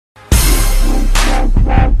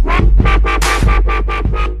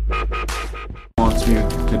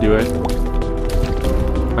do it.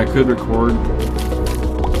 I could record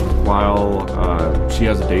while she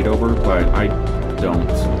has a date over, but I don't.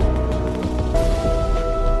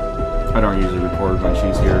 I don't usually record when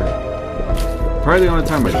she's here. Probably the only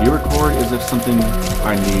time I do record is if something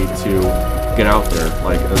I need to get out there,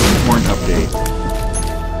 like an important update.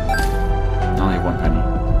 I only have 1 penny.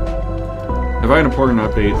 If I have an important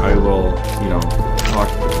update, I will, you know,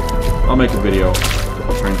 I'll make a video.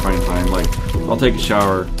 I'll try and find time. Like, I'll take a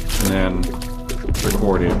shower and then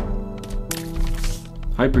record it.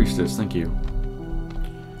 High Priestess, thank you.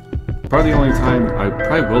 Probably the only time I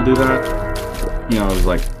probably will do that, you know, is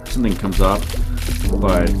like something comes up.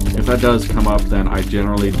 But if that does come up, then I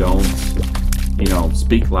generally don't, you know,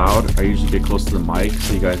 speak loud. I usually get close to the mic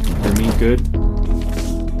so you guys can hear me good.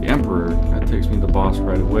 The Emperor, that takes me to the boss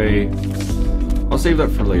right away. I'll save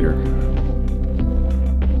that for later.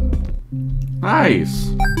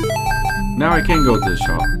 Nice! Now I can go to the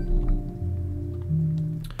shop.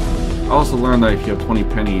 I also learned that if you have 20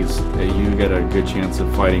 pennies, you get a good chance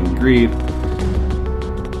of fighting Greed.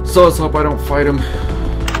 So let's hope I don't fight him.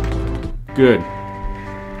 Good.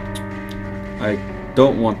 I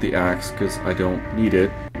don't want the axe because I don't need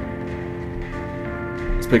it.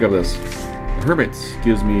 Let's pick up this. The Hermit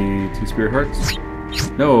gives me 2 spirit hearts.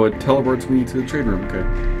 No, it teleports me to the trade room. Okay.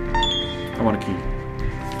 I want a key.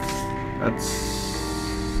 That's...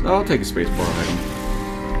 I'll take a spacebar item.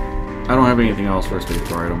 I don't have anything else for a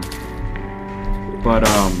spacebar item. But,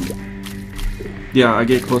 yeah, I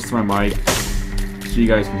get close to my mic so you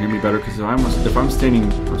guys can hear me better, because if I'm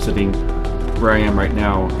standing or sitting where I am right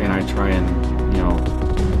now and I try and, you know,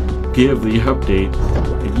 give the update,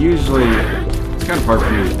 it's kind of hard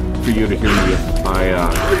for you to hear me if I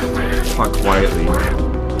talk quietly.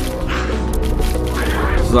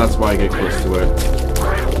 So that's why I get close to it.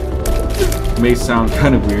 It may sound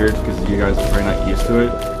kind of weird because you guys are probably not used to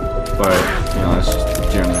it, but, you know, that's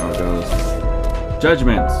just generally how it goes.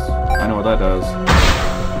 Judgments! I know what that does.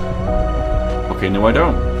 Okay, no I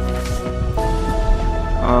don't.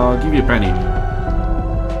 I'll give you a penny.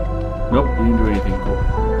 Nope, you didn't do anything cool.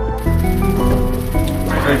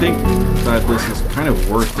 I think that this is kind of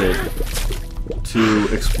worth it to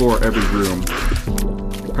explore every room.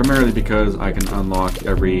 Primarily because I can unlock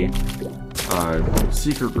every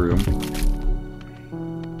secret room.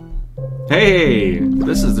 Hey!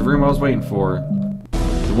 This is the room I was waiting for.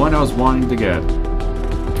 The one I was wanting to get.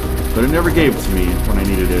 But it never gave it to me when I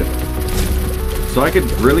needed it. So I could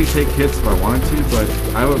really take hits if I wanted to, but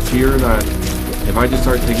I have a fear that if I just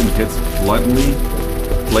start taking hits blatantly,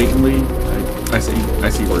 I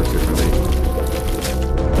see words differently,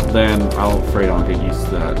 then I'm afraid I'll get used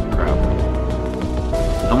to that crap.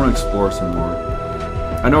 I'm gonna explore some more.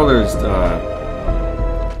 I know there's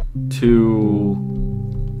 2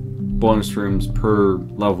 bonus rooms per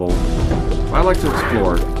level. But I like to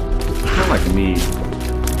explore. Kind of like me.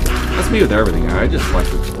 That's me with everything. I just like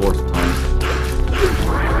to explore sometimes.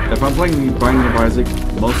 If I'm playing Binding of Isaac,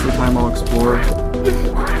 most of the time I'll explore.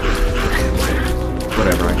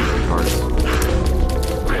 Whatever, I can pick cards.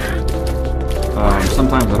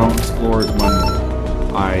 Sometimes I don't explore when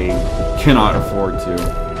I cannot afford to.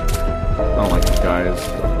 I don't like these guys.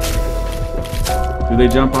 Do they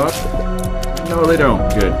jump up? No, they don't.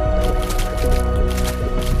 Good.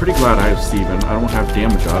 I'm pretty glad I have Steven. I don't have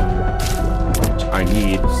damage up, which I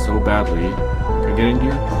need so badly. Can I get in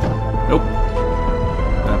here? Nope.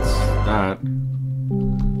 That's that.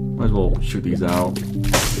 Might as well shoot these out.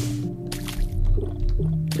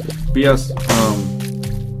 But yes,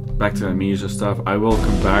 back to Amnesia stuff. I will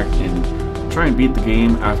come back and try and beat the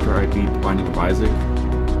game after I beat Binding of Isaac.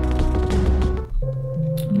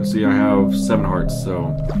 You see, I have 7 hearts,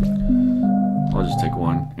 so I'll just take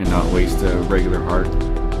 1 and not waste a regular heart.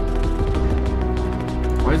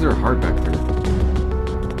 Why is there a heart back there?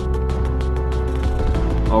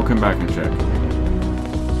 I'll come back and check.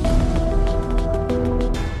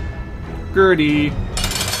 Gurdy!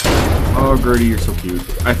 Oh, Gurdy, you're so cute.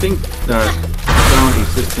 I think that I found a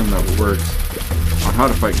system that works on how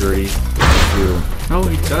to fight Gurdy. No,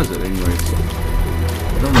 he does it anyways.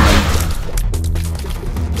 Don't mind.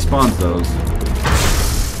 He spawns those.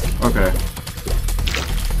 Okay.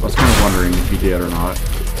 I was kind of wondering if he did or not.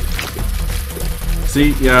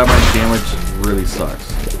 See, yeah, my damage really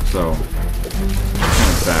sucks. So,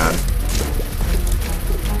 kind of bad.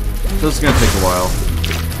 So this is gonna take a while.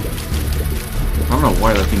 I don't know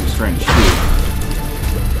why that thing is trying to shoot.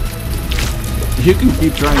 You can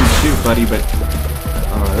keep trying to shoot, buddy, but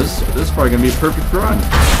this is probably gonna be a perfect run.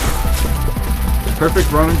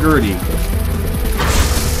 Perfect run on Gurdy.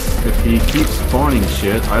 If he keeps spawning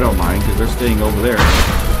shit, I don't mind, because they're staying over there.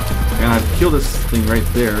 And I've killed this thing right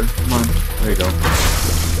there. Come on. There you go.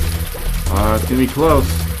 It's gonna be close.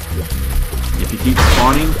 If you keep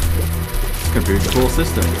spawning, it's gonna be a cool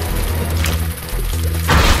system.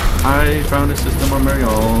 I found a system on my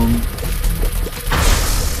own.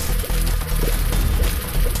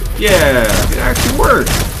 Yeah, it actually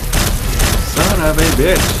worked. Son of a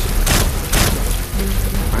bitch.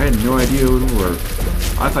 I had no idea it would work.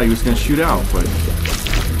 I thought he was gonna shoot out, but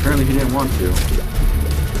apparently he didn't want to.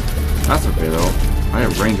 That's okay though. I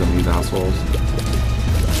have range on these assholes.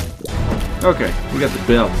 Okay, we got the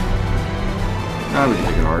belt. Now we can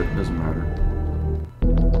take it hard. Doesn't matter.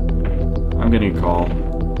 I'm getting a call.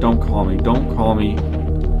 Don't call me. Don't call me.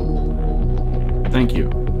 Thank you.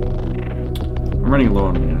 I'm running low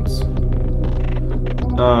on minutes.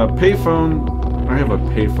 Payphone. I have a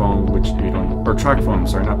payphone, which if you don't, or track phone.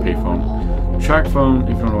 Sorry, not payphone. Track phone.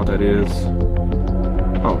 If you don't know what that is.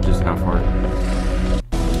 Oh, just half heart.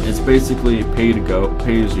 It's basically pay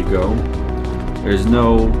as you go. There's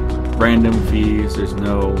no random fees. There's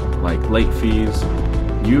no like late fees.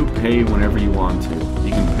 You pay whenever you want to.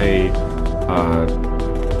 You can pay a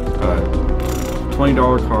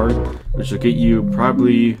 $20 card, which will get you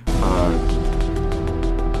probably. I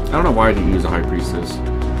don't know why I didn't use a High Priestess.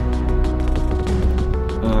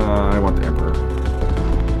 I want the Emperor.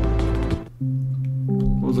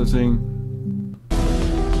 What was I saying? I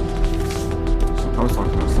was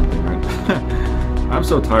talking about something, right? I'm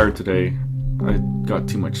so tired today. I got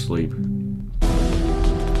too much sleep.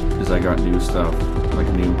 Because I got new stuff. Like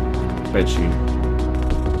a new bedsheet.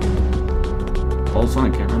 All of a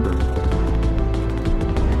sudden, I can't remember.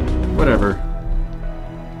 Whatever.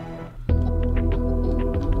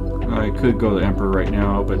 I could go to the Emperor right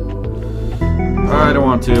now, but I don't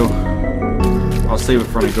want to. I'll save it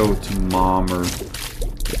for when I go to Mom or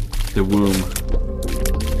the Womb.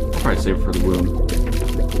 I'll probably save it for the Womb.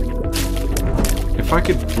 If I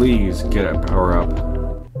could please get a power up.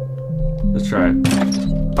 Let's try it.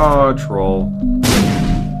 Oh, troll.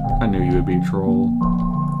 I knew you would be a troll.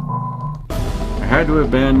 I had to have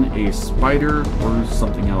been a spider or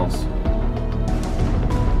something else.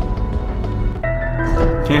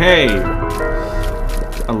 Hey!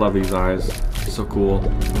 I love these eyes. So cool.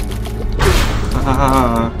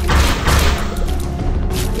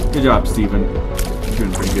 Good job, Steven. You're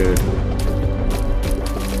doing pretty good.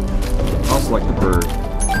 I'll select the bird.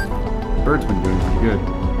 The bird's been doing pretty good.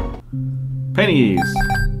 Pennies!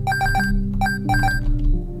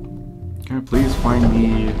 Can I please find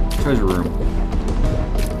the treasure room?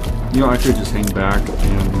 You know, I could just hang back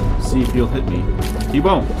and see if he'll hit me. He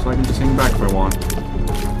won't, so I can just hang back if I want.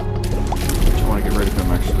 I want to get rid of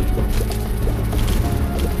him, actually.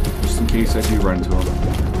 Just in case I do run into him.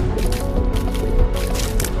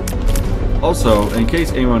 Also, in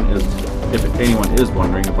case anyone is, if anyone is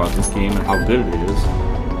wondering about this game and how good it is,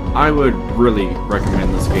 I would really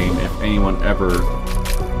recommend this game if anyone ever,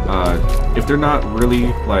 if they're not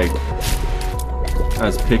really, like,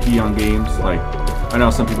 as picky on games. Like, I know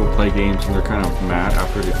some people play games and they're kind of mad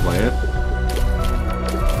after they play it.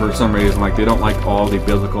 For some reason, like, they don't like all the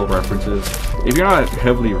biblical references. If you're not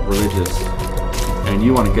heavily religious and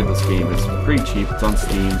you want to get this game, it's pretty cheap. It's on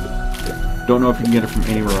Steam. Don't know if you can get it from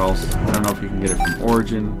anywhere else. I don't know if you can get it from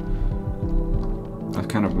Origin. That's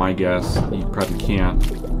kind of my guess. You probably can't.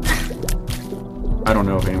 I don't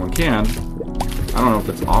know if anyone can. I don't know if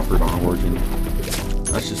it's offered on Origin.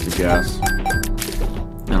 That's just a guess. I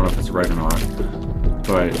don't know if it's right or not.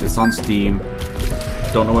 But it's on Steam.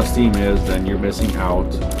 Don't know what Steam is, then you're missing out.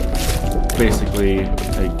 Basically,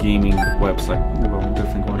 a gaming website. Ooh, I'm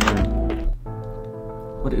definitely going in.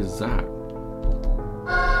 What is that?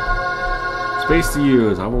 Space to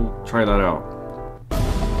use. I will try that out.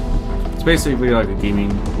 It's basically like a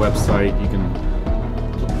gaming website. You can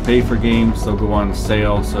pay for games. They'll go on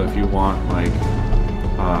sale. So if you want, like,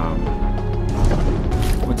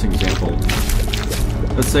 what's an example?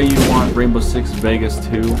 Let's say you want Rainbow Six Vegas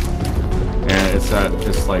 2. And it's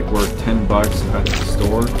like worth $10 at the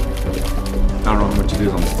store. I don't know how much it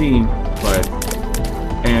is on Steam, but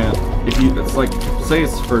and if you, it's like, say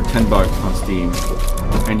it's for $10 on Steam,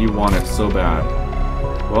 and you want it so bad,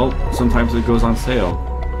 well, sometimes it goes on sale.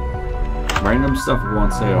 Random stuff will go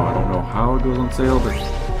on sale. I don't know how it goes on sale, but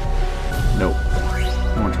nope.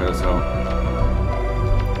 I want to try this out.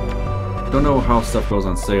 Don't know how stuff goes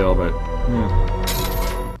on sale, but yeah.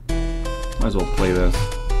 Might as well play this.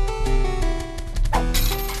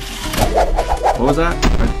 What was that?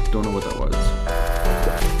 I don't know what that was.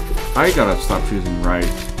 I gotta stop choosing right.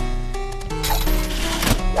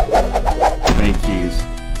 Many keys.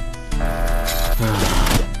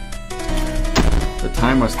 The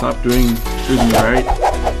time I stopped choosing right,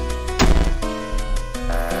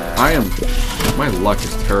 My luck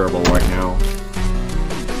is terrible right now.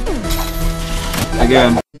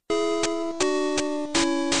 Again,